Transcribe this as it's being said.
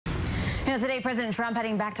Now today, President Trump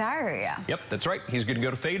heading back to our area. Yep, that's right. He's going to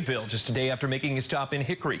go to Fayetteville just a day after making his stop in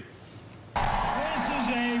Hickory. This is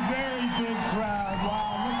a very big crowd.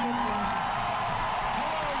 Wow, look at this.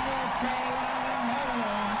 Hello, North Carolina.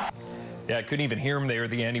 Hello. Yeah, I couldn't even hear him there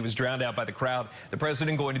at the end. He was drowned out by the crowd. The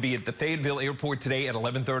president going to be at the Fayetteville airport today at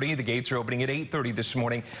 11:30. The gates are opening at 8:30 this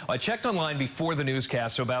morning. I checked online before the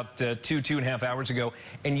newscast, so about two and a half hours ago,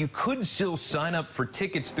 and you could still sign up for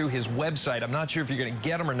tickets through his website. I'm not sure if you're going to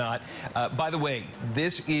get them or not. By the way,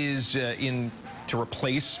 this is to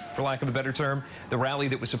replace, for lack of a better term, the rally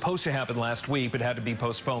that was supposed to happen last week but had to be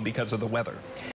postponed because of the weather.